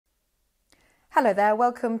Hello there,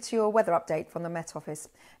 welcome to your weather update from the Met Office.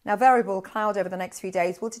 Now, variable cloud over the next few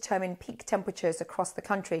days will determine peak temperatures across the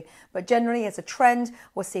country, but generally as a trend,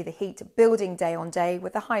 we'll see the heat building day on day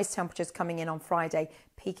with the highest temperatures coming in on Friday,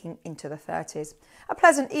 peaking into the 30s. A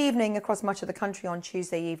pleasant evening across much of the country on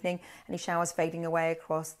Tuesday evening, any showers fading away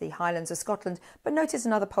across the Highlands of Scotland, but notice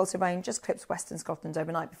another pulse of rain just clips western Scotland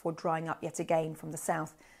overnight before drying up yet again from the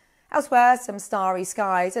south. Elsewhere, some starry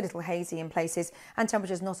skies, a little hazy in places, and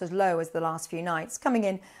temperatures not as low as the last few nights, coming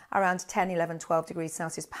in around 10, 11, 12 degrees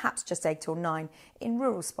Celsius, perhaps just 8 or 9 in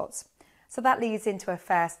rural spots. So that leads into a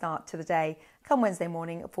fair start to the day come Wednesday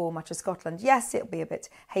morning for much of Scotland. Yes, it'll be a bit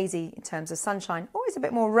hazy in terms of sunshine, always a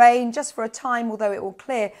bit more rain just for a time, although it will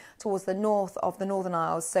clear towards the north of the Northern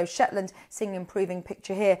Isles. So Shetland seeing an improving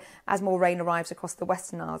picture here as more rain arrives across the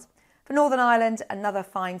Western Isles. For Northern Ireland, another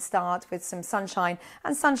fine start with some sunshine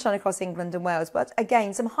and sunshine across England and Wales, but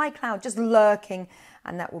again, some high cloud just lurking,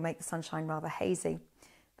 and that will make the sunshine rather hazy.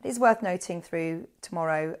 But it's worth noting through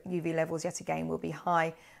tomorrow, UV levels yet again will be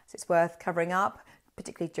high, so it's worth covering up,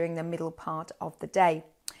 particularly during the middle part of the day.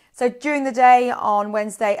 So during the day on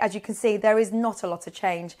Wednesday, as you can see, there is not a lot of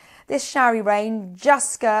change. This showery rain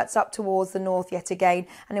just skirts up towards the north yet again,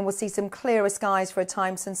 and then we'll see some clearer skies for a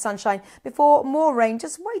time, some sunshine, before more rain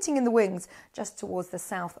just waiting in the wings just towards the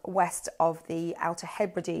southwest of the Outer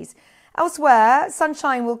Hebrides. Elsewhere,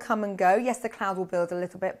 sunshine will come and go. Yes, the cloud will build a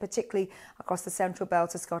little bit, particularly across the central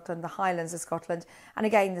belt of Scotland, the Highlands of Scotland, and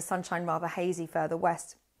again, the sunshine rather hazy further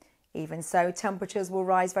west. Even so, temperatures will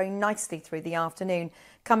rise very nicely through the afternoon,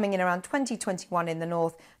 coming in around 20-21 in the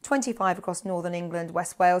north, 25 across northern England,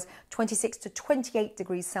 West Wales, 26 to 28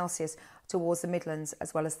 degrees Celsius towards the Midlands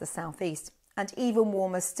as well as the southeast, and even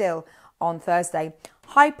warmer still on Thursday.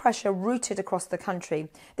 High pressure routed across the country.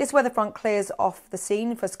 This weather front clears off the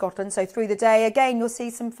scene for Scotland, so through the day again you'll see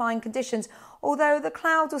some fine conditions, although the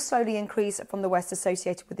clouds will slowly increase from the west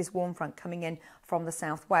associated with this warm front coming in from the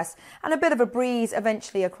southwest, and a bit of a breeze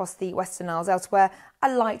eventually across the Western Isles. Elsewhere,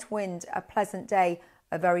 a light wind, a pleasant day,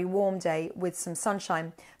 a very warm day with some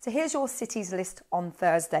sunshine. So here's your cities list on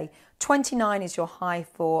Thursday. 29 is your high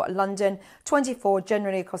for London, 24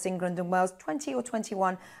 generally across England and Wales, 20 or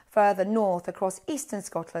 21 further north across eastern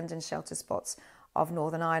Scotland and shelter spots of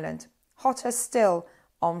Northern Ireland. Hotter still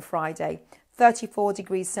on Friday. 34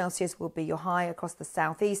 degrees Celsius will be your high across the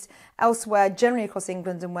southeast. Elsewhere, generally across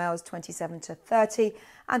England and Wales, 27 to 30.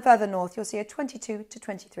 And further north, you'll see a 22 to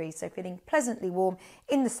 23. So feeling pleasantly warm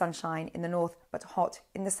in the sunshine in the north, but hot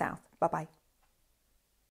in the south. Bye-bye.